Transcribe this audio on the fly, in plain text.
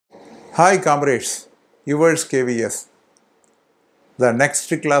Hi comrades, yours Kayveeyes. The next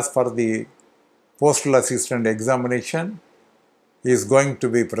class for the postal assistant examination is going to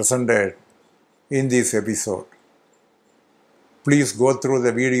be presented in this episode. Please go through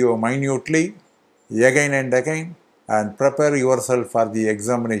the video minutely again and again and prepare yourself for the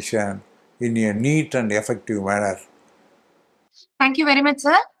examination in a neat and effective manner. Thank you very much,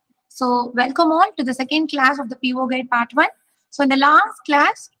 sir. So, welcome all to the second class of the PO Guide Part 1. So, in the last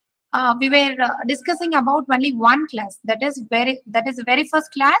class, we were discussing about only one class. That is the very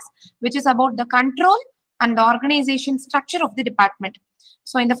first class, which is about the control and the organization structure of the department.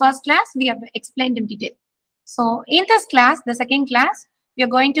 So, in the first class, we have explained in detail. So, in this class, the second class, we are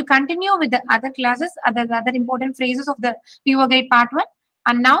going to continue with the other classes, other important phrases of the PO Guide Part 1.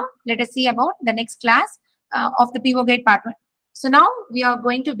 And now, let us see about the next class of the PO Guide Part 1. So now we are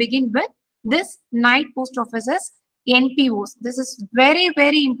going to begin with this night post offices, NPOs. This is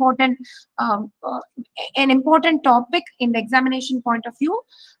very important, an important topic in the examination point of view.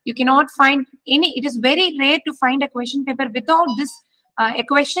 You cannot find any, it is very rare to find a question paper without this a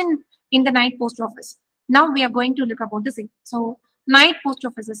question in the night post office. Now we are going to look about the same. So night post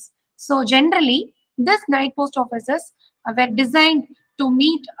offices. So generally, this night post offices were designed to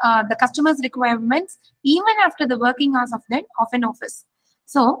meet the customer's requirements even after the working hours of an office.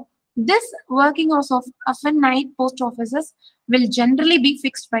 So this working hours of a night post offices will generally be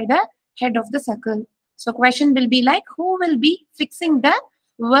fixed by the head of the circle. So question will be like, who will be fixing the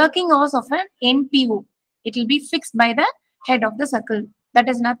working hours of an NPO? It will be fixed by the head of the circle. That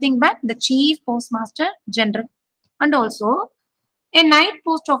is nothing but the chief postmaster general. And also a night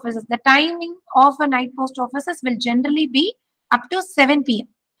post offices, the timing of a night post offices will generally be up to 7 p.m.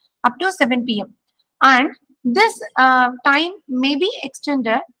 Up to 7 p.m. And this time may be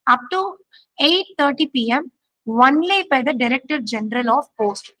extended up to 8:30 p.m. only by the Director General of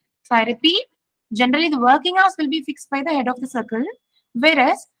Post. So I repeat, generally the working hours will be fixed by the head of the circle,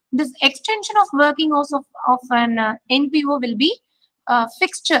 whereas this extension of working hours of an NPO will be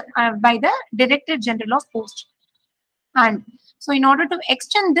fixed by the Director General of Post. And so in order to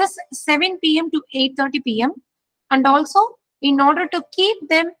extend this 7 p.m. to 8:30 p.m. and also in order to keep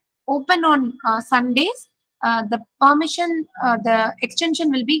them open on Sundays, the extension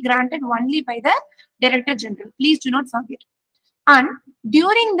will be granted only by the Director General. Please do not forget. And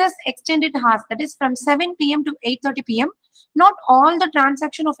during this extended hours, that is from 7 p.m. to 8:30 p.m., not all the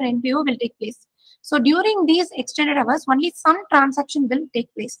transaction of an NPO will take place. So during these extended hours, only some transaction will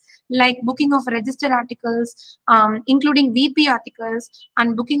take place, like booking of register articles, including VP articles,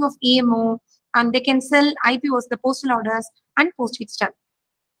 and booking of EMO, and they can sell IPOs, the postal orders, and postage stamp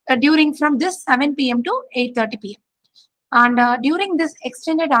during from this 7 p.m. to 8:30 p.m. And during this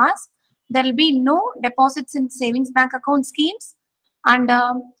extended hours, there will be no deposits in savings bank account schemes, and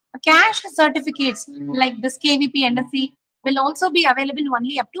cash certificates like this KVP NFPE will also be available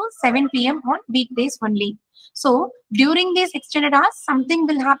only up to 7 p.m. on weekdays only. So during these extended hours, something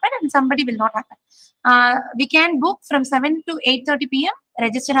will happen and somebody will not happen. We can book from 7 to 8:30 p.m.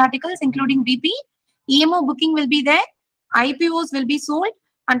 registered articles including BP, EMO booking will be there, IPOs will be sold,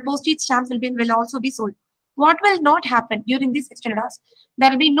 and postage stamps will also be sold. What will not happen during these extended hours? There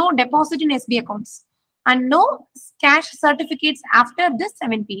will be no deposit in SB accounts and no cash certificates after this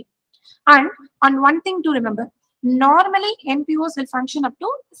 7 p.m. And one thing to remember, normally NPOs will function up to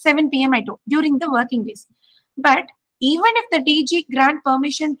 7 p.m. during the working days. But even if the DG grant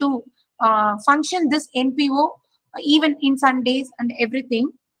permission to function this NPO even in Sundays and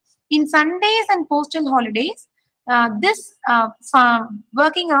everything, in Sundays and postal holidays, this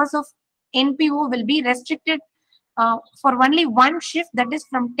working hours of NPO will be restricted for only one shift, that is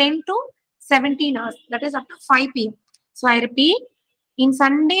from 10 to 17 hours, that is up to 5 p.m. So I repeat, in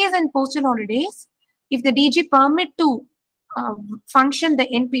Sundays and postal holidays, if the DG permit to function the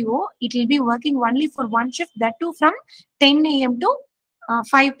NPO, it will be working only for one shift, that too from 10 a.m. to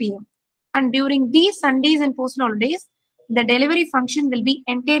 5 p.m. And during these Sundays and postal holidays, the delivery function will be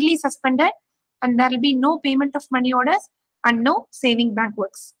entirely suspended and there will be no payment of money orders and no saving bank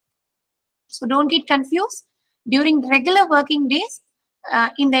works. So don't get confused. During regular working days,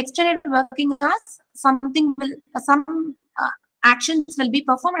 in the extended working hours, some actions will be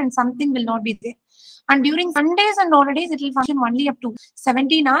performed and something will not be there. And during Sundays and holidays, it will function only up to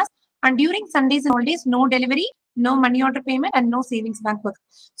 17 hours. And during Sundays and holidays, no delivery, no money order payment, and no savings bank work.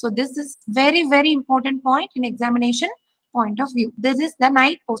 So this is very important point in examination point of view. This is the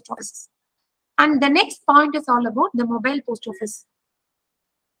night post office. And the next point is all about the mobile post office.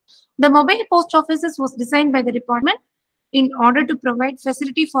 The mobile post offices was designed by the department in order to provide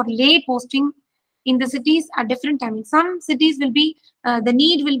facility for lay posting in the cities at different timings. Some cities will be, the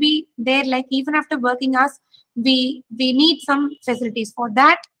need will be there, like even after working hours, we need some facilities. For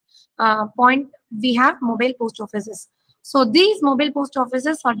that point, we have mobile post offices. So these mobile post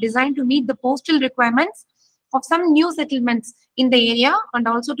offices are designed to meet the postal requirements of some new settlements in the area, and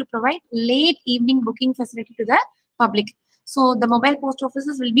also to provide late evening booking facility to the public. So the mobile post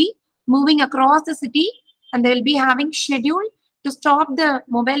offices will be moving across the city, and they will be having schedule to stop the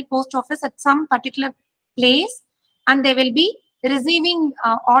mobile post office at some particular place, and they will be receiving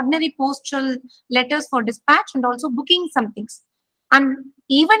ordinary postal letters for dispatch and also booking some things. And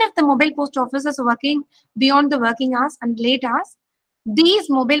even if the mobile post office is working beyond the working hours and late hours, these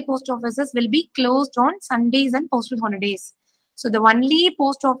mobile post offices will be closed on Sundays and postal holidays. So the only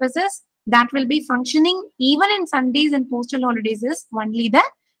post offices that will be functioning even in Sundays and postal holidays is only the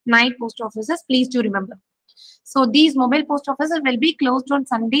night post offices. Please do remember. So these mobile post offices will be closed on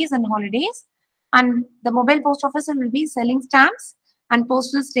Sundays and holidays, and the mobile post offices will be selling stamps and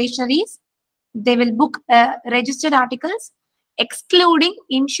postal stationeries. They will book registered articles, excluding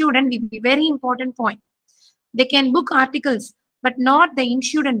insured and VP. Very important point. They can book articles, but not the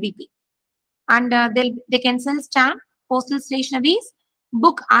insured and VP. And they can sell stamp, postal stationeries,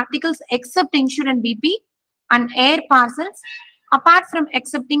 book articles except insured and VP, and air parcels, apart from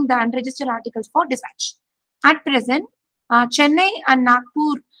accepting the unregistered articles for dispatch. At present, Chennai and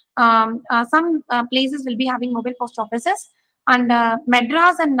Nagpur, some places will be having mobile post offices, and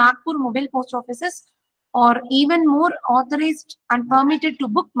Madras and Nagpur mobile post offices are even more authorized and permitted to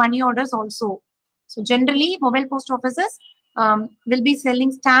book money orders also. So generally, mobile post offices will be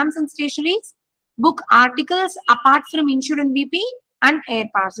selling stamps and stationeries, book articles apart from insured and VP, and air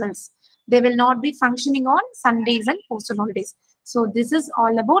parcels. They will not be functioning on Sundays and postal holidays. So this is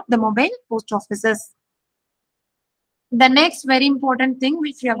all about the mobile post offices. The next very important thing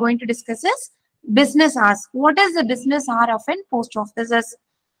which we are going to discuss is business hours. What is the business hour of an post offices?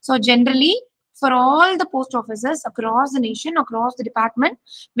 So generally, for all the post offices across the nation, across the department,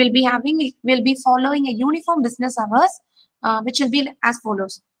 will be following a uniform business hours, which will be as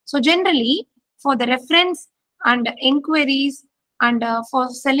follows. So generally, for the reference and inquiries and for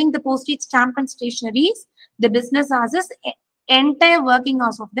selling the postage stamp and stationeries, the business hours is entire working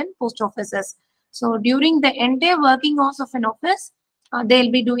hours of the post offices. So during the entire working hours of an office,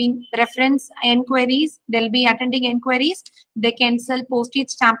 they'll be doing reference inquiries, they'll be attending inquiries, they can sell postage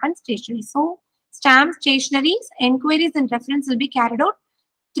stamp and stationery. So stamps, stationeries, inquiries and reference will be carried out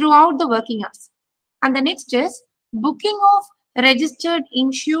throughout the working hours. And the next is booking of registered,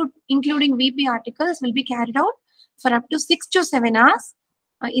 insured, including VP articles will be carried out for up to 6 to 7 hours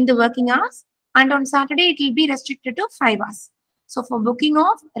in the working hours. And on Saturday, it will be restricted to 5 hours. So for booking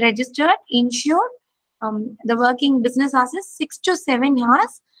of registered, insured, the working business hours is 6 to 7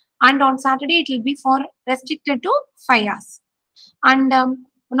 hours, and on Saturday it will be for restricted to 5 hours. And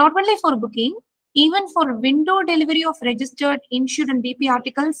not only for booking, even for window delivery of registered, insured and BP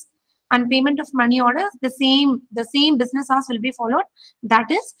articles and payment of money orders, the same business hours will be followed.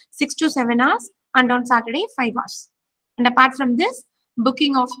 That is 6 to 7 hours, and on Saturday 5 hours. And apart from this,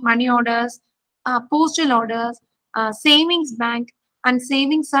 booking of money orders, postal orders, savings bank and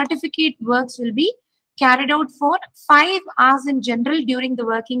savings certificate works will be carried out for 5 hours in general during the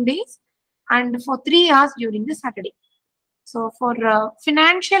working days and for 3 hours during the Saturday. So for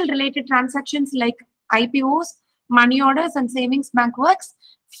financial related transactions like IPOs, money orders and savings bank works,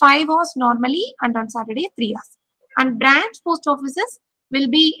 5 hours normally, and on Saturday 3 hours. And branch post offices will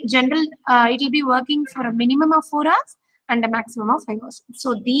be general, it will be working for a minimum of 4 hours and a maximum of 5 hours.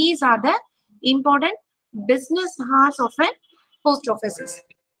 So these are the important business hours of a post offices.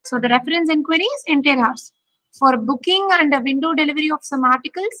 So the reference inquiries, entire hours. For booking and a window delivery of some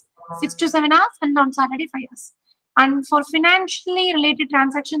articles, 6 to 7 hours, and on Saturday 5 hours. And for financially related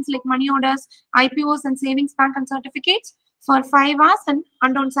transactions like money orders, IPOs and savings bank and certificates, for 5 hours,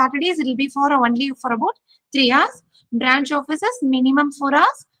 and on Saturdays it will be for only for about 3 hours. Branch offices minimum 4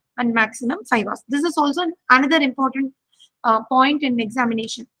 hours and maximum 5 hours. This is also another important point in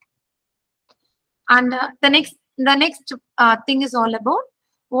examination. And the next thing is all about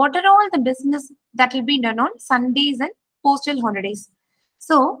what are all the business that will be done on Sundays and postal holidays.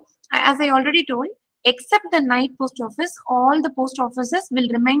 So as I already told, except the night post office, all the post offices will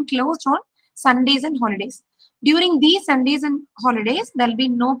remain closed on Sundays and holidays. During these Sundays and holidays, there will be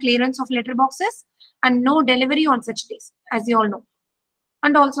no clearance of letter boxes and no delivery on such days, as you all know.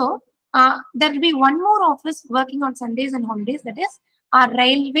 And also, there will be one more office working on Sundays and holidays, that is our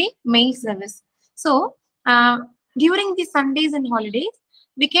railway mail service. So, during the Sundays and holidays,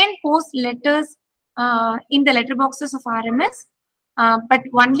 we can post letters in the letter boxes of RMS, but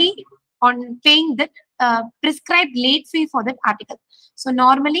only on paying that prescribed late fee for that article. So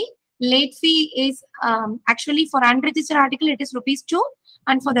normally late fee is actually for unregistered article it is rupees 2,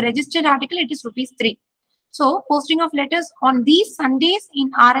 and for the registered article it is rupees 3. So posting of letters on these Sundays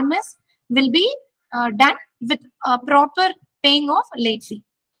in RMS will be done with proper paying of late fee.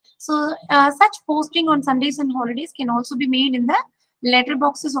 So such posting on Sundays and holidays can also be made in the letter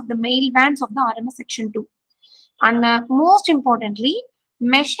boxes of the mail vans of the RMS section 2. And most importantly,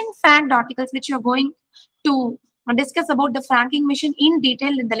 machine franked articles, which you are going to discuss about the franking machine in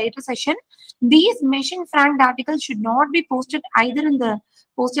detail in the later session. These machine franked articles should not be posted either in the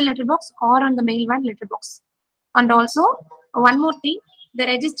postal letterbox or on the mail van letterbox. And also, one more thing, the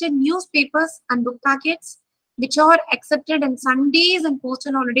registered newspapers and book packets which are accepted on Sundays and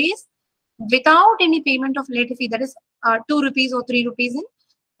postal holidays without any payment of late fee, that is 2 rupees or 3 rupees in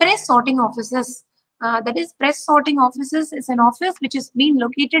press sorting offices. That is, press sorting offices is an office which is being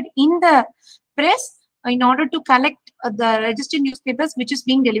located in the press in order to collect the registered newspapers which is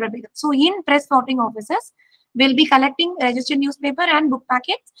being delivered by them. So in press sorting offices, we'll be collecting registered newspaper and book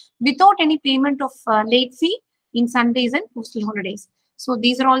packets without any payment of late fee in Sundays and postal holidays. So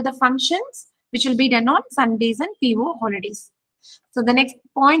these are all the functions which will be done on Sundays and PO holidays. So the next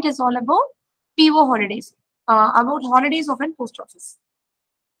point is all about PO holidays, about holidays of an post office.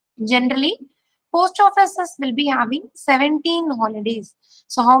 Generally, post offices will be having 17 holidays.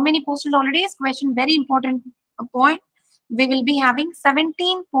 So how many postal holidays? Question, very important point. We will be having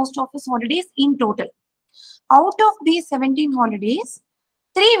 17 post office holidays in total. Out of these 17 holidays,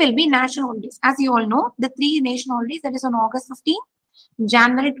 3 will be national holidays. As you all know, the 3 national holidays, that is on August 15,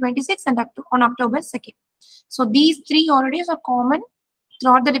 January 26, and on October 2nd. So these 3 holidays are common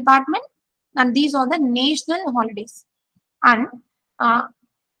throughout the department, and these are the national holidays. And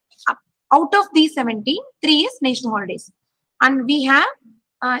out of these 17, 3 is national holidays. And we have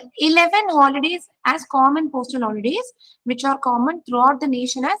 11 holidays as common postal holidays, which are common throughout the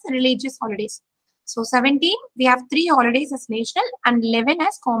nation as religious holidays. So 17, we have 3 holidays as national and 11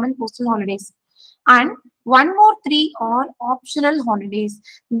 as common postal holidays. And one more 3 are optional holidays.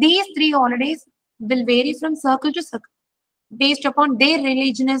 These 3 holidays will vary from circle to circle based upon their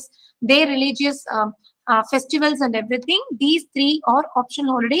religious festivals and everything. These 3 are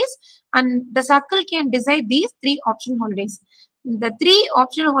optional holidays, and the circle can decide these 3 optional holidays. The 3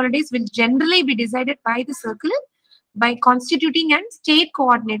 optional holidays will generally be decided by the circle by constituting an state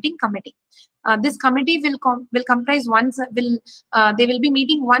coordinating committee. This committee will comprise they will be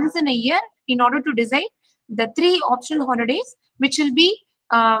meeting once in a year in order to decide the 3 optional holidays which will be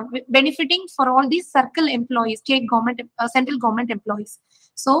benefiting for all these circle employees, state government, central government employees.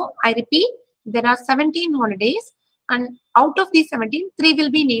 So I repeat, there are 17 holidays, and out of these 17, 3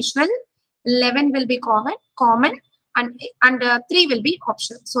 will be national, 11 will be common, and 3 will be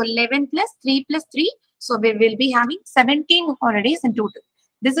optional. So 11 plus 3 plus 3. So we will be having 17 holidays in total.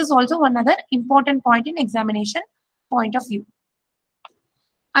 This is also another important point in examination point of view.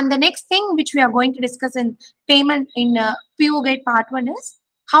 And the next thing which we are going to discuss in payment in PO Guide Part 1 is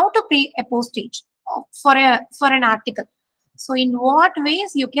how to pay a postage for an article. So in what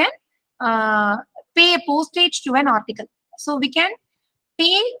ways you can pay a postage to an article? So we can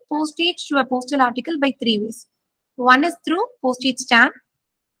pay postage to a postal article by 3 ways. One is through postage stamp,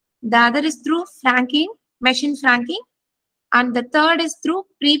 the other is through franking, machine franking, and the third is through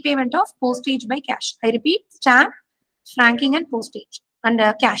prepayment of postage by cash. I repeat, stamp, franking, and postage, and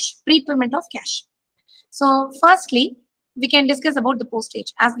cash, prepayment of cash. So firstly, we can discuss about the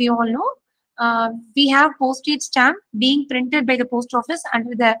postage. As we all know, we have postage stamp being printed by the post office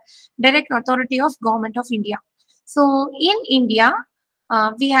under the direct authority of Government of India. So in India,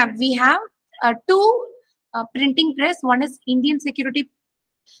 we have 2 printing press. One is Indian Security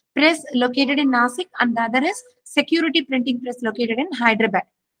Press located in Nasik, and the other is Security Printing Press located in Hyderabad.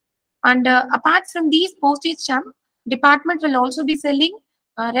 And apart from these postage stamp, department will also be selling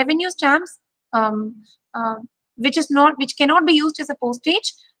revenue stamps, which cannot be used as a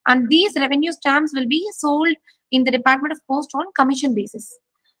postage, and these revenue stamps will be sold in the Department of Post on commission basis.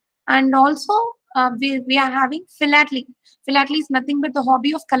 And also we are having philately. Philately is nothing but the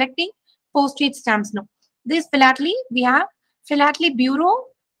hobby of collecting postage stamps. No, this philately, we have philately bureau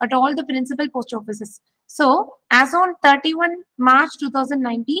at all the principal post offices. So as on 31 March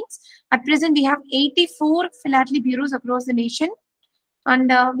 2019, at present we have 84 philately bureaus across the nation,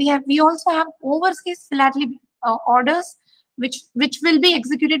 and we also have overseas philately orders which will be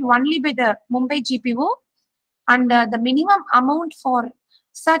executed only by the Mumbai GPO, and the minimum amount for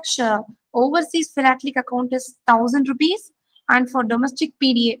such overseas philately account is 1,000 rupees, and for domestic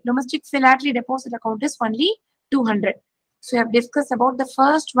PDA, domestic philately deposit account, is only 200. So we have discussed about the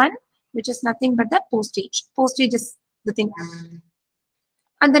first one, which is nothing but the postage. Postage is the thing.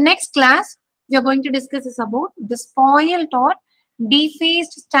 And the next class we are going to discuss is about the spoiled or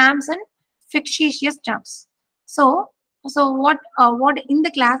defaced stamps and fictitious stamps. So what in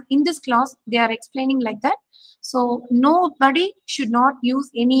this class they are explaining like that. So nobody should not use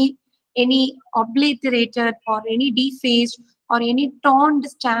any obliterated or any defaced or any torn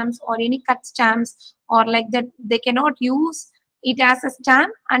stamps or any cut stamps or like that. They cannot use it as a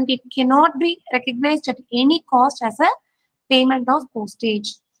stamp, and it cannot be recognized at any cost as a payment of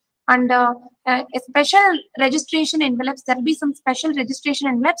postage. And a special registration envelopes, there will be some special registration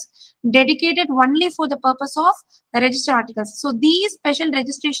envelopes dedicated only for the purpose of registered articles. So these special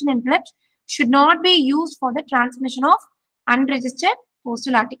registration envelopes should not be used for the transmission of unregistered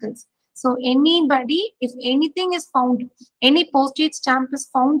postal articles. So anybody, if anything is found, any postage stamp is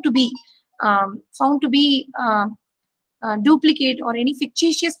found to be duplicate, or any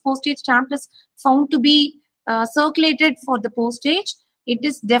fictitious postage stamp is found to be circulated for the postage, it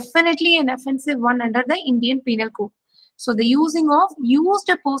is definitely an offensive one under the Indian Penal Code. So the using of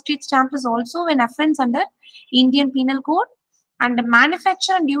used postage stamp is also an offense under Indian Penal Code, and the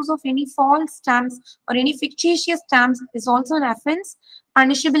manufacture and use of any false stamps or any fictitious stamps is also an offense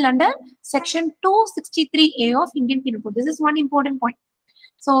punishable under section 263A of Indian Penal Code. This is one important point.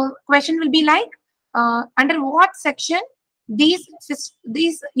 So question will be like, under what section these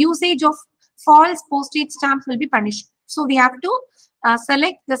usage of false postage stamps will be punished? So we have to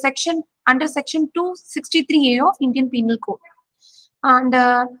select the section under section 263A of Indian Penal Code. And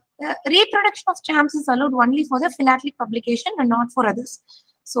reproduction of stamps is allowed only for the philatelic publication and not for others.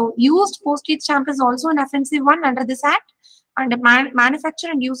 So used postage stamp is also an offensive one under this act, and manufacture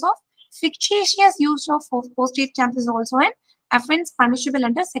and use of fictitious use of postage stamp is also an offense punishable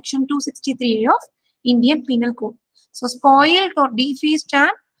under section 263A of Indian Penal Code. So spoiled or defaced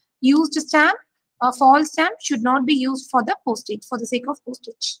stamp, used stamp, a false stamp should not be used for the postage, for the sake of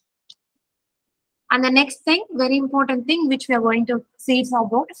postage. And the next thing, very important thing, which we are going to say is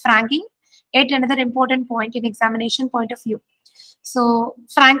about franking. Yet another important point in examination point of view. So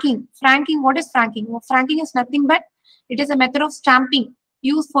franking, what is franking? Well, franking is nothing but it is a method of stamping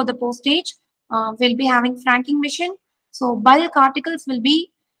used for the postage. We'll be having franking machine. So bulk articles will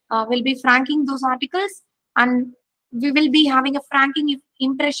be franking those articles, and we will be having a franking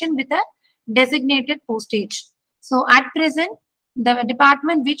impression with a designated postage. So at present, the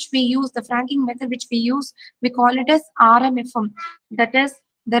department which we use, the franking method which we use, we call it as RMFM, that is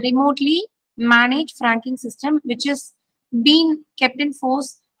the remotely managed franking system, which is being kept in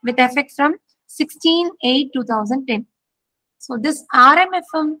force with effect from 16/8/2010. So this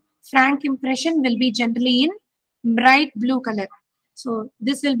RMFM frank impression will be generally in bright blue color. So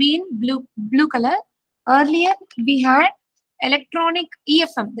this will be in blue color. Earlier we had electronic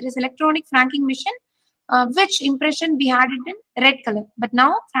EFM, that is electronic franking machine, which impression we had it in red color. But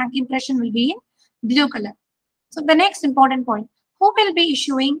now frank impression will be in blue color. So the next important point, who will be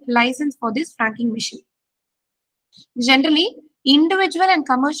issuing license for this franking machine? Generally, individual and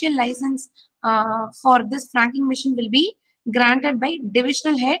commercial license for this franking machine will be granted by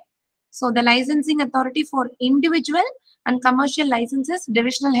divisional head. So the licensing authority for individual and commercial licenses,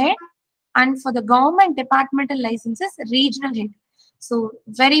 divisional head, and for the government departmental licenses, regional head. So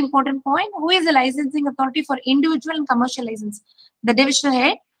very important point, who is the licensing authority for individual and commercial license? The divisional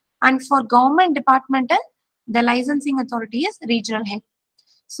head, and for government departmental, the licensing authority is regional head.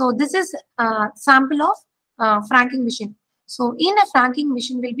 So this is a sample of franking machine. So in a franking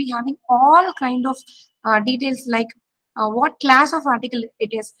machine, we'll be having all kind of details like what class of article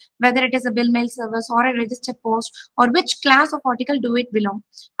it is, whether it is a bill mail service or a registered post, or which class of article do it belong.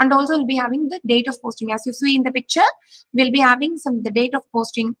 And also we'll be having the date of posting. As you see in the picture, we'll be having the date of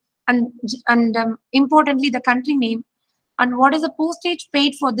posting, and importantly the country name, and what is the postage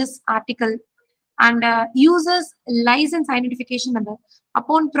paid for this article, and user's license identification number.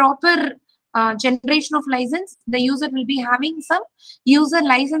 Upon proper generation of license, the user will be having some user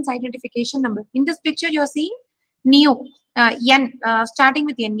license identification number. In this picture, you're seeing Neo, N, starting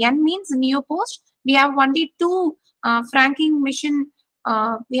with N. N means Neo Post. We have only two franking machine.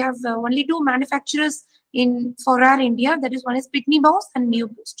 We have only two manufacturers for our India. That is, one is Pitney Bowes and Neo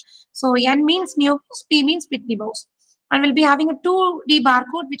Post. So N means Neo Post, P means Pitney Bowes. And we'll be having a 2D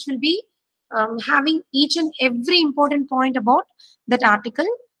barcode, which will be having each and every important point about that article.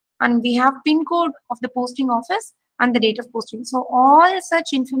 And we have PIN code of the posting office and the date of posting. So all such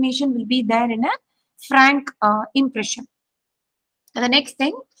information will be there in a frank impression. And the next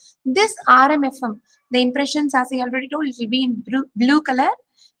thing, this RMFM, the impressions, as I already told, it will be in blue color.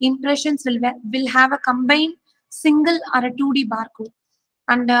 Impressions will have a combined single or a 2D barcode.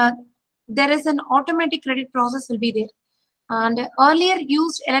 And there is an automatic credit process will be there. And earlier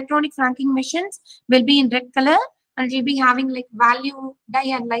used electronic franking machines will be in red color and it will be having like value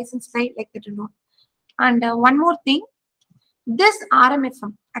die and license die like that. And one more thing, this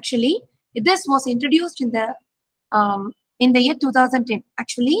RMFM actually this was introduced in the year 2010.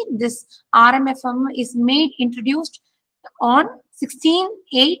 Actually, this RMFM is made introduced on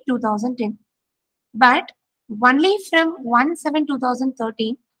 16/8/2010, but only from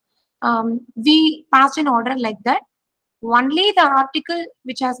 1/7/2013 we passed an order like that. Only the article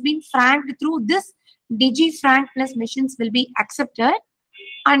which has been franked through this DigiFrank Plus machines will be accepted,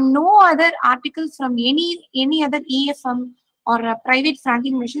 and no other articles from any other EFM or private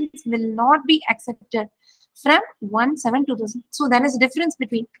franking machines will not be accepted from 1/7/2000. So there is a difference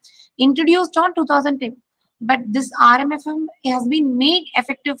between introduced on 2010, but this RMFM has been made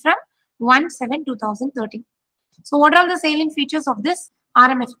effective from 1/7/2013. So what are the salient features of this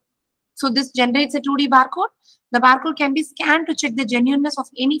RMFM? So this generates a 2D barcode. The barcode can be scanned to check the genuineness of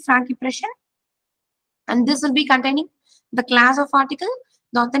any frank impression, and this will be containing the class of article,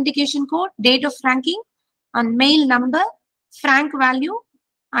 the authentication code, date of franking, and mail number, frank value,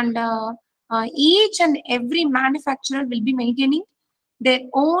 and each and every manufacturer will be maintaining their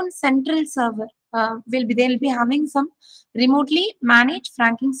own central server. They'll be having some remotely managed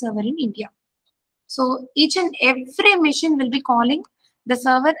franking server in India. So each and every machine will be calling the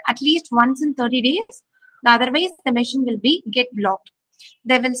server at least once in 30 days. Otherwise, the machine will be get blocked.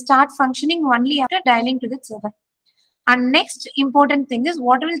 They will start functioning only after dialing to the server. And next important thing is,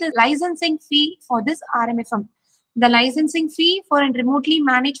 what will the licensing fee for this RMFM? The licensing fee for a remotely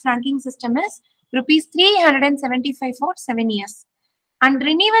managed franking system is rupees 375 for 7 years. And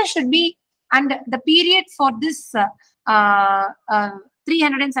renewal should be, and the period for this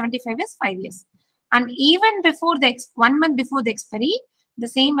 375 is 5 years. And even before the 1 month before the expiry, the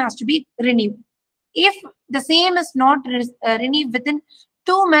same has to be renewed. If the same is not renewed within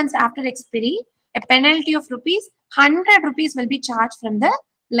 2 months after expiry, a penalty of rupees 100 rupees will be charged from the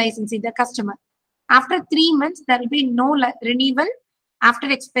licensee, the customer. After 3 months, there will be no renewal after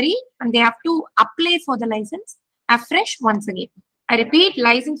expiry, and they have to apply for the license afresh once again. I repeat,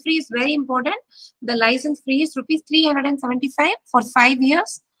 license fee is very important. The license fee is rupees 375 for 5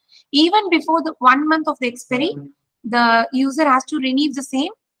 years. Even before the 1 month of the expiry, the user has to renew the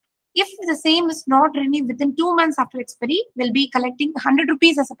same. If the same is not renewed within 2 months after expiry, we'll be collecting 100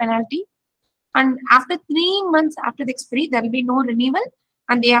 rupees as a penalty. And after 3 months after the expiry, there will be no renewal,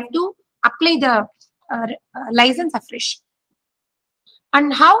 and they have to apply the license afresh.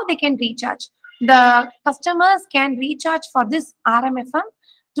 And how they can recharge? The customers can recharge for this RMFM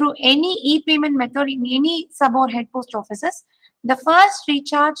through any e-payment method in any sub or head post offices. The first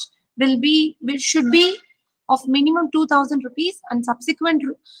recharge should be of minimum 2,000 rupees, and subsequent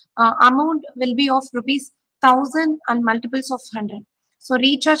amount will be of rupees 1,000 and multiples of 100. So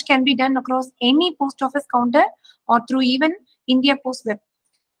recharge can be done across any post office counter or through even India Post web.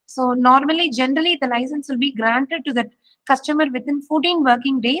 So generally, the license will be granted to the customer within 14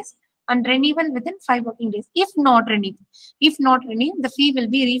 working days and renewal within 5 working days. If not renewed, the fee will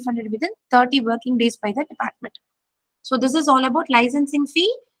be refunded within 30 working days by the department. So this is all about licensing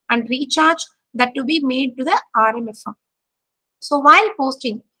fee and recharge that to be made to the RMFM. So while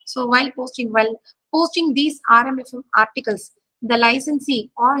posting these RMFM articles, the licensee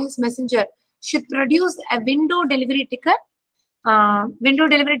or his messenger should produce a window delivery ticket. Window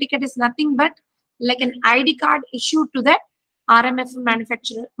delivery ticket is nothing but like an ID card issued to that RMFM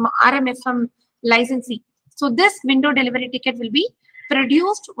manufacturer, RMFM licensee. So this window delivery ticket will be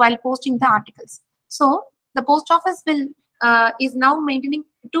produced while posting the articles. So the post office is now maintaining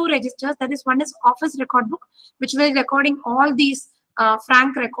 2 registers. That is, one is office record book, which will be recording all these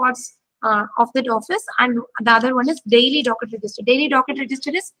frank records of that office, and the other one is daily docket register. Daily docket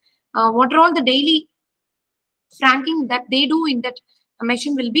register is what are all the daily franking that they do in that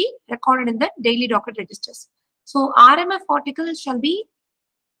machine will be recorded in the daily docket registers. So RMF articles shall be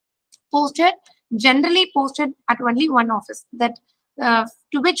generally posted at only one office, that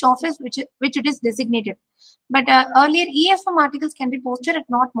to which office which it is designated. But earlier EFM articles can be posted at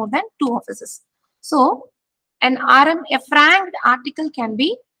not more than 2 offices. So a franked article can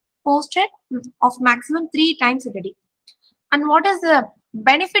be posted of maximum 3 times a day. And what is the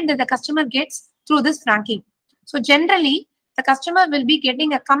benefit that the customer gets through this franking? So generally, the customer will be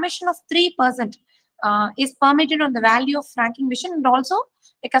getting a commission of 3% is permitted on the value of franking machine, and also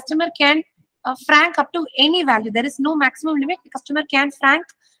a customer can frank up to any value. There is no maximum limit. The customer can frank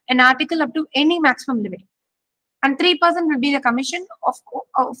an article up to any maximum limit. And 3% will be the commission of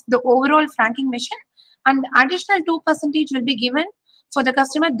the overall franking machine, and additional 2% will be given for the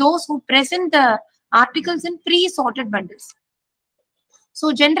customer, those who present the articles in pre-sorted bundles.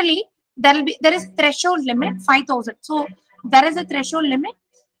 So generally, there is threshold limit 5,000. So there is a threshold limit.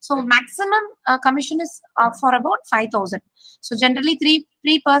 So maximum commission is for about 5,000. So generally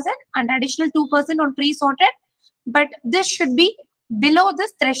 3% and additional 2% on pre-sorted. But this should be below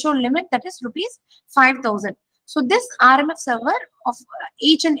this threshold limit, that is rupees 5,000. So this RMF server of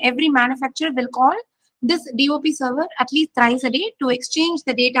each and every manufacturer will call this DOP server at least thrice a day to exchange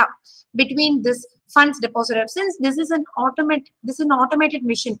the data between this funds depositor. Since this is an automated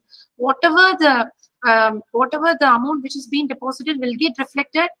mission, whatever the amount which is being deposited will get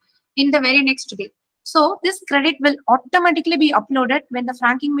reflected in the very next day. So this credit will automatically be uploaded when the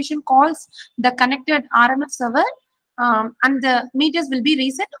franking machine calls the connected RMF server, and the meters will be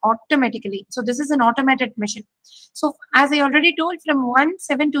reset automatically. So this is an automated machine. So as I already told, from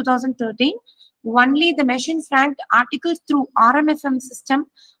 1/7/2013, only the machine franked articles through RMFM system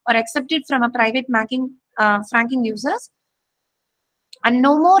are accepted from a private franking users, and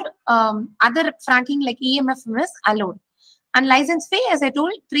no more other franking like EMFM is allowed. And license fee, as I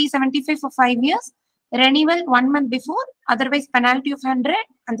told, 375 for 5 years, renewal 1 month before, otherwise penalty of 100,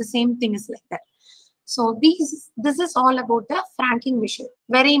 and the same thing is like that. So this is all about the franking machine.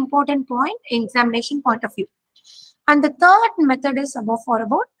 Very important point, examination point of view. And the third method is about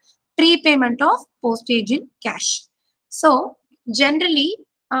prepayment of postage in cash. So generally,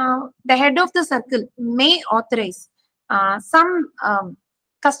 the head of the circle may authorize some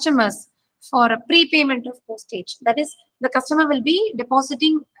customers for a prepayment of postage. That is, the customer will be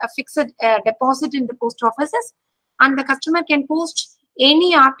depositing a fixed deposit in the post offices, and the customer can post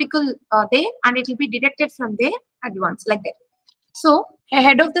any article there, and it will be deducted from their advance, like that. So a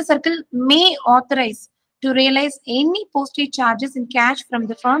head of the circle may authorize to realize any postage charges in cash from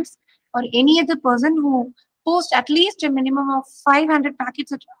the firms or any other person who post at least a minimum of 500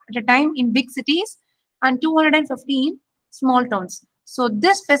 packets at a time in big cities and 250 in small towns. So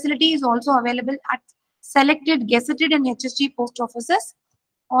this facility is also available at selected gazetted and HSG post offices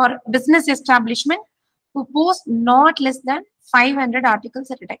or business establishment who post not less than 500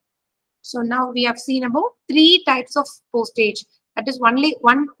 articles at a time. So now we have seen about 3 types of postage. That is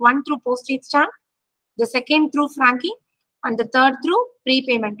one through postage stamp, the second through franking, and the third through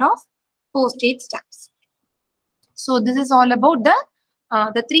prepayment of postage stamps. So this is all about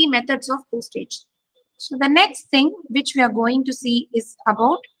the 3 methods of postage. So the next thing which we are going to see is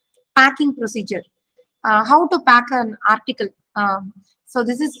about packing procedure. How to pack an article. So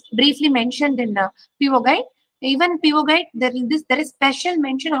this is briefly mentioned in the PO guide. Even PO guide, there is special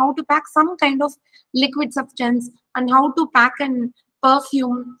mention how to pack some kind of liquid substance and how to pack an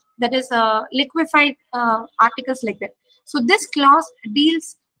perfume, that is liquefied articles like that. So this clause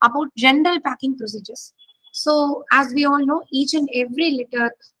deals about general packing procedures. So as we all know, each and every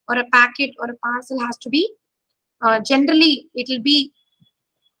letter or a packet or a parcel has to be generally it will be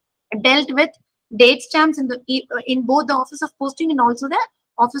dealt with date stamps in both the office of posting and also the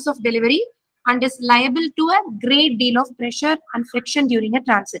office of delivery, and is liable to a great deal of pressure and friction during a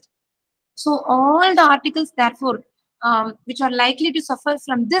transit. So all the articles therefore which are likely to suffer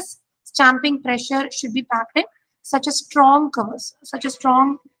from this stamping pressure should be packed in such a strong covers, such a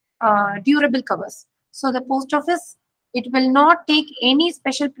strong durable covers. So the post office, it will not take any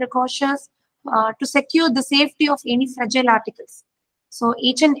special precautions to secure the safety of any fragile articles. So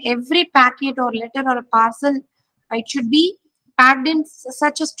each and every packet or letter or a parcel, it should be packed in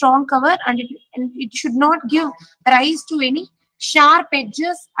such a strong cover, and it should not give rise to any sharp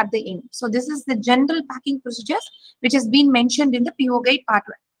edges at the end. So this is the general packing procedures which has been mentioned in the PO guide part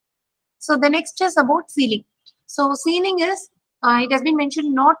 1. So the next is about sealing. So sealing is, it has been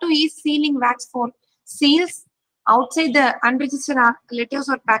mentioned not to use sealing wax for seals outside the unregistered letters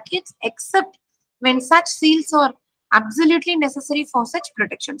or packets, except when such seals are absolutely necessary for such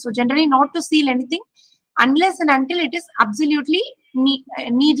protection. So generally not to seal anything unless and until it is absolutely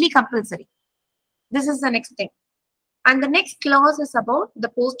needly compulsory. This is the next thing. And the next clause is about the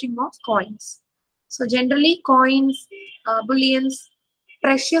posting of coins. So generally coins, bullions,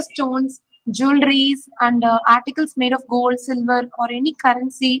 precious stones, jewelries, and articles made of gold, silver, or any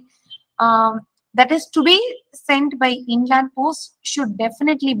currency that is to be sent by inland post should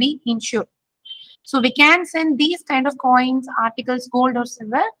definitely be insured. So we can send these kind of coins, articles, gold or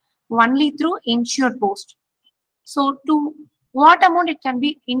silver only through insured post. So to what amount it can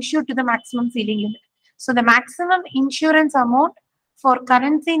be insured to the maximum ceiling limit. So the maximum insurance amount for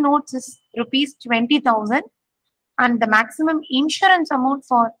currency notes is rupees 20,000, and the maximum insurance amount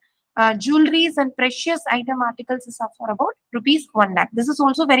for jewelries and precious item articles is for about rupees 1 lakh. This is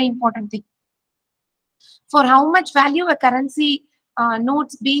also very important thing. For how much value a currency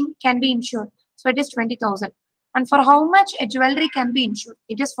notes can be insured? So it is 20,000. And for how much a jewelry can be insured?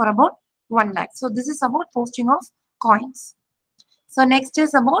 It is for about 1 lakh. So this is about posting of coins. So next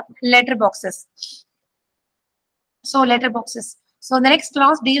is about letter boxes. So letter boxes. So the next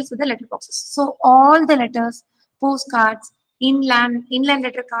clause deals with the letter boxes. So all the letters, postcards, inland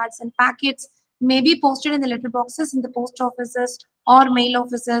letter cards and packets may be posted in the letter boxes in the post offices or mail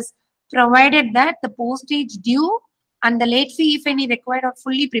offices, provided that the postage due and the late fee, if any, required are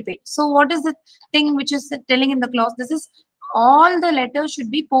fully prepaid. So what is the thing which is telling in the clause? This is all the letters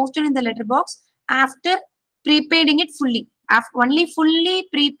should be posted in the letter box after prepaiding it fully. Only fully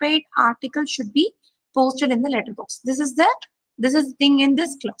prepaid article should be posted in the letterbox. This is the thing in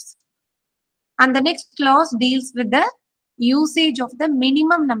this clause. And the next clause deals with the usage of the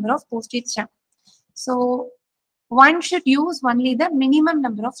minimum number of postage stamps. So one should use only the minimum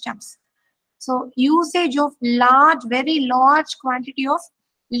number of stamps. So usage of very large quantity of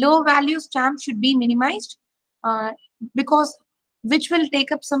low value stamps should be minimized, because which will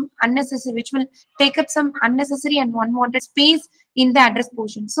take up some unnecessary and unwanted space in the address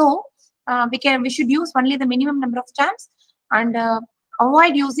portion. So we should use only the minimum number of stamps and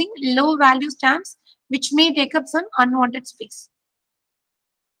avoid using low value stamps which may take up some unwanted space.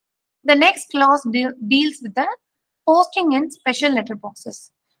 The next clause deals with the posting in special letter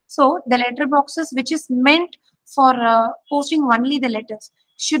boxes. So the letter boxes which is meant for posting only the letters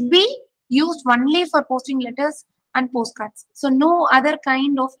should be used only for posting letters and postcards. So no other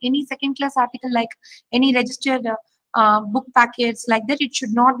kind of any second class article like any registered book packets like that, it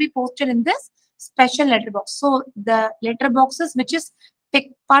should not be posted in this special letter box. So the letter boxes which is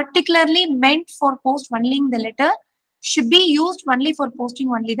particularly meant for post only the letter should be used only for posting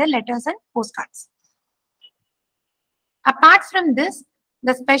only the letters and postcards. Apart from this,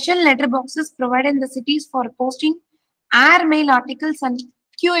 the special letter boxes provided in the cities for posting air mail articles and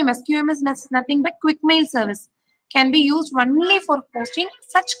QMS. QMS is nothing but quick mail service, can be used only for posting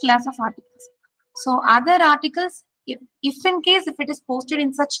such class of articles. So other articles, if in case if it is posted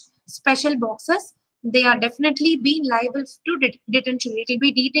in such special boxes, they are definitely be liable to detention. It will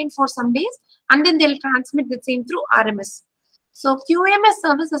be detained for some days and then they'll transmit the same through RMS. So QMS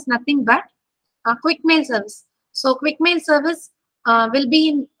service is nothing but quick mail service. So quick mail service will be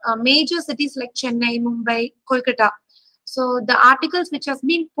in major cities like Chennai, Mumbai, Kolkata. So the articles which has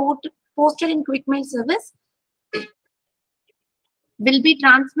been posted in quick mail service will be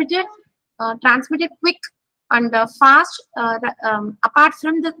transmitted quick and fast apart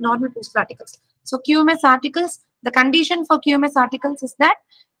from the normal postal articles. So QMS articles, the condition for QMS articles is that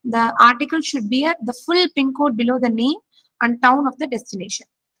the article should be at the full PIN code below the name and town of the destination.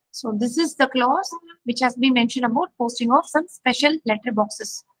 So this is the clause which has been mentioned about posting of some special letter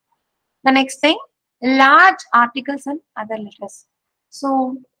boxes. The next thing, large articles and other letters.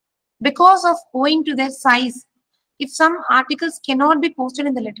 So because of owing to their size, if some articles cannot be posted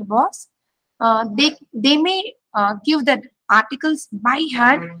in the letter box, they may give the articles by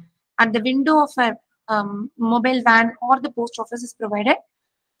hand at the window of a mobile van or the post office is provided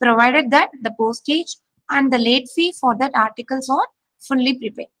that the postage and the late fee for that articles are fully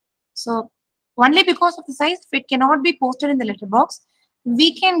prepaid. So only because of the size, if it cannot be posted in the letter box,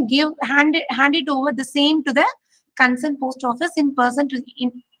 we can hand it over the same to the concerned post office in person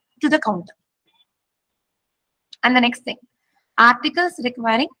to the counter. And the next thing, articles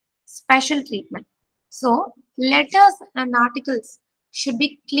requiring special treatment. So letters and articles should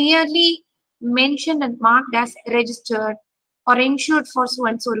be clearly mentioned and marked as registered or insured for so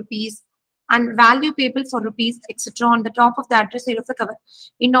and so rupees and value payable for rupees, etc. on the top of the address side of the cover.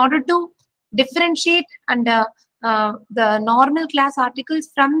 In order to differentiate and the normal class articles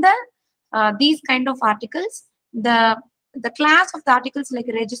from the these kind of articles, the class of the articles like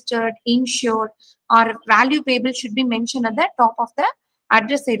registered, insured, or value payable should be mentioned at the top of the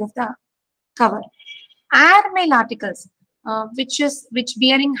address side of the cover. Airmail articles, which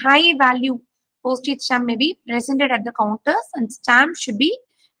bearing high value postage stamp may be presented at the counters and stamp should be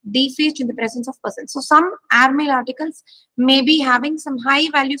defaced in the presence of persons. So some airmail articles may be having some high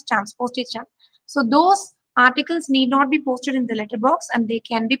value stamps, postage stamp. So those articles need not be posted in the letterbox and they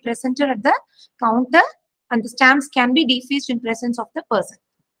can be presented at the counter and the stamps can be defaced in presence of the person.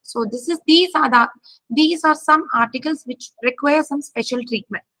 So these are some articles which require some special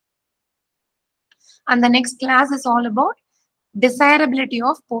treatment. And the next class is all about desirability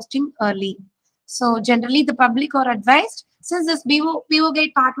of posting early. So generally the public are advised, since this BO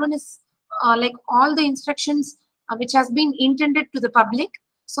Guide Part 1 is like all the instructions which has been intended to the public.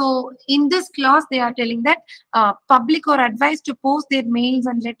 So in this clause, they are telling that public are advised to post their mails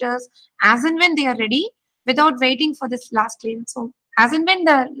and letters as and when they are ready without waiting for this last clearance. So As and when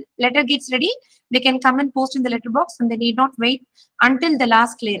the letter gets ready, they can come and post in the letter box and they need not wait until the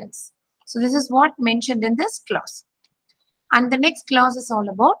last clearance. So this is what mentioned in this clause. And the next clause is all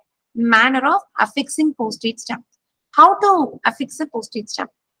about manner of affixing postage stamp. How to affix a postage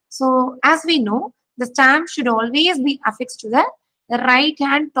stamp? So as we know, the stamp should always be affixed to the right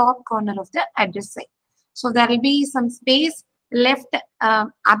hand top corner of the address side. So there will be some space left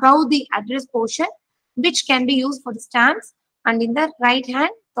above the address portion, which can be used for the stamps, and in the right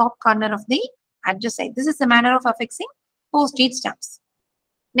hand top corner of the address side. This is the manner of affixing postage stamps.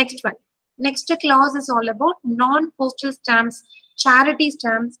 Next one. Next clause is all about non-postal stamps, charity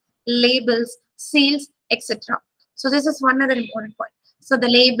stamps, labels, seals, etc. So this is one other important point. So the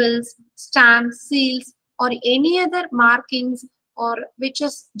labels, stamps, seals, or any other markings, or which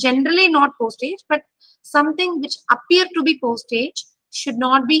is generally not postage, but something which appear to be postage, should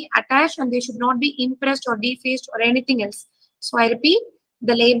not be attached, and they should not be impressed or defaced or anything else. So I repeat,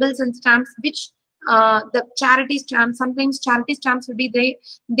 the labels and stamps which the charity stamps, sometimes charity stamps will be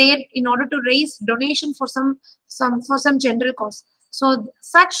there in order to raise donation for some general cause. So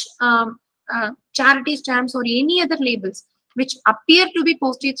such charity stamps or any other labels which appear to be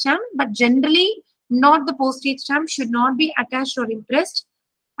postage stamp but generally not the postage stamp should not be attached or impressed,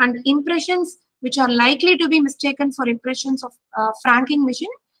 and impressions which are likely to be mistaken for impressions of franking machine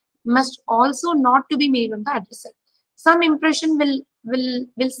must also not to be made on the address side. Some impression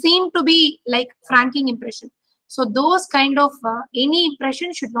will seem to be like franking impression. So those kind of any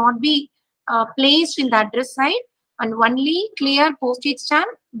impression should not be placed in the address side, and only clear postage stamp,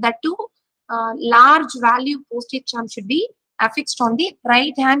 that too large value postage stamp, should be affixed on the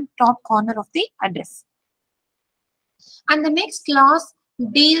right hand top corner of the address. And the next clause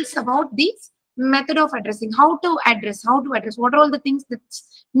deals about this method of addressing. How to address, what are all the things that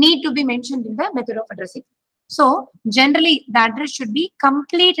need to be mentioned in the method of addressing. So generally the address should be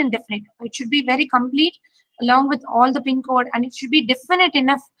complete and definite. It should be very complete along with all the pin code, and it should be definite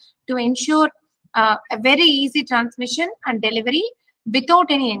enough to ensure a very easy transmission and delivery without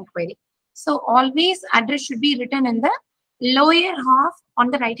any inquiry. So always address should be written in the lower half on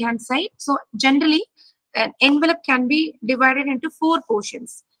the right hand side. So generally an envelope can be divided into 4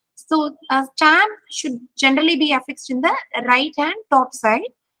 portions. So a stamp should generally be affixed in the right hand top side,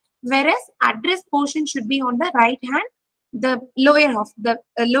 whereas address portion should be on the right hand, the lower half, the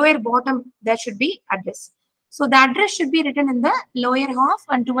lower bottom, there should be address. So the address should be written in the lower half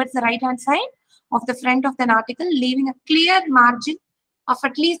and towards the right hand side of the front of the article, leaving a clear margin of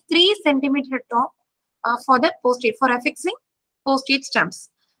at least 3 centimeter top for the postage, for affixing postage stamps.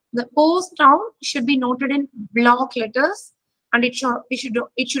 The post town should be noted in block letters, and it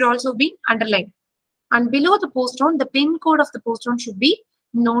should also be underlined. And below the post town, the pin code of the post town should be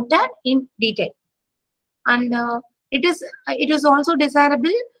noted in detail. And it is also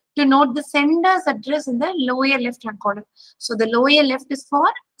desirable to note the sender's address in the lower left hand corner. So the lower left is for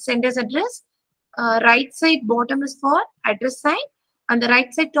sender's address, right side bottom is for address side, and the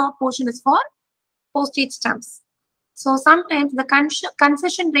right side top portion is for postage stamps. So sometimes the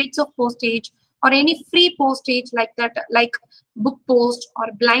concession rates of postage or any free postage like that, like book post or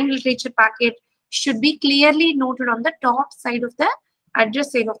blind literature packet, should be clearly noted on the top side of the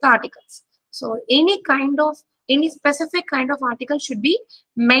address side of the articles. So any specific kind of article should be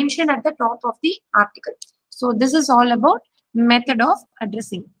mentioned at the top of the article. So this is all about method of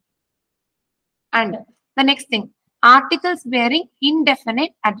addressing. And the next thing, articles bearing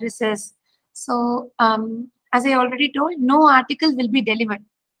indefinite addresses. So as I already told, no article will be delivered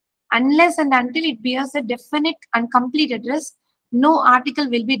unless and until it bears a definite and complete address. No article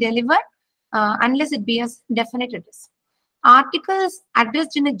will be delivered unless it bears definite address. Articles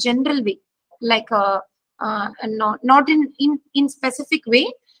addressed in a general way, like not in specific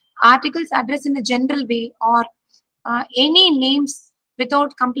way. Articles addressed in a general way, or any names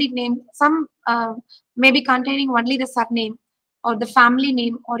without complete name, some maybe containing only the surname or the family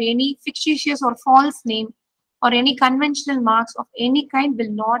name, or any fictitious or false name, or any conventional marks of any kind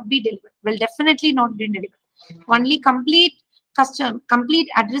will not be delivered, will definitely not be delivered. Only complete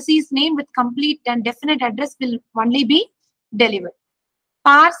addressee's name with complete and definite address will only be delivered.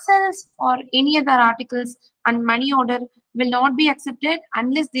 Parcels or any other articles and money order will not be accepted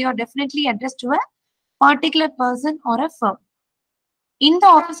unless they are definitely addressed to a particular person or a firm. In the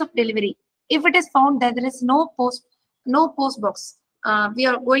office of delivery, if it is found that there is no post box, we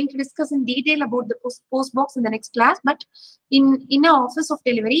are going to discuss in detail about the post box in the next class, but in an office of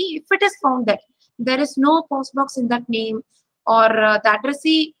delivery, if it is found that there is no post box in that name, or the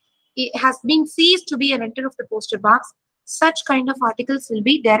addressee has been ceased to be a renter of the postal box, such kind of articles will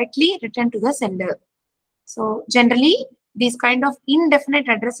be directly returned to the sender. So generally, these kind of indefinite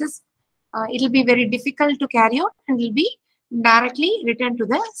addresses, it will be very difficult to carry out and will be directly returned to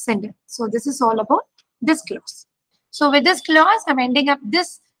the sender. So this is all about this clause. So with this clause, I'm ending up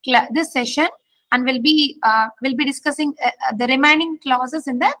this session, and we'll be discussing the remaining clauses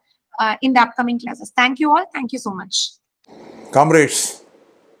in the upcoming classes. Thank you all. Thank you so much. Comrades,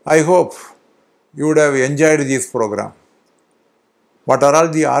 I hope you would have enjoyed this program. What are all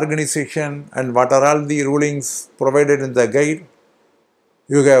the organization and what are all the rulings provided in the guide?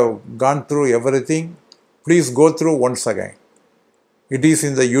 You have gone through everything. Please go through once again. It is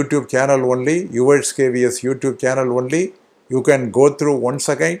in the YouTube channel only, yours Kayveeyes YouTube channel only. You can go through once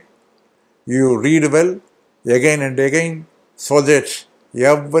again. You read well again and again so that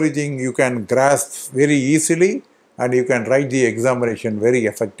everything you can grasp very easily and you can write the examination very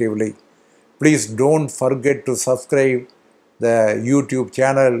effectively. Please don't forget to subscribe the YouTube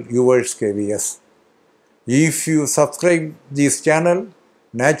channel yours Kayveeyes. If you subscribe this channel,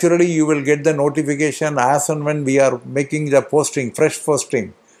 naturally you will get the notification as and when we are making the posting, fresh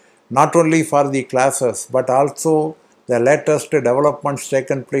posting, not only for the classes but also the latest developments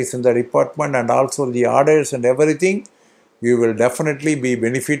taken place in the department and also the orders and everything. You will definitely be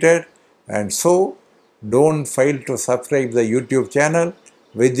benefited, and so don't fail to subscribe the YouTube channel.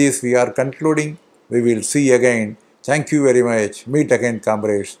 With this we are concluding. We will see again. Thank you very much. Meet again,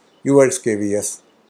 comrades. Yours Kayveeyes.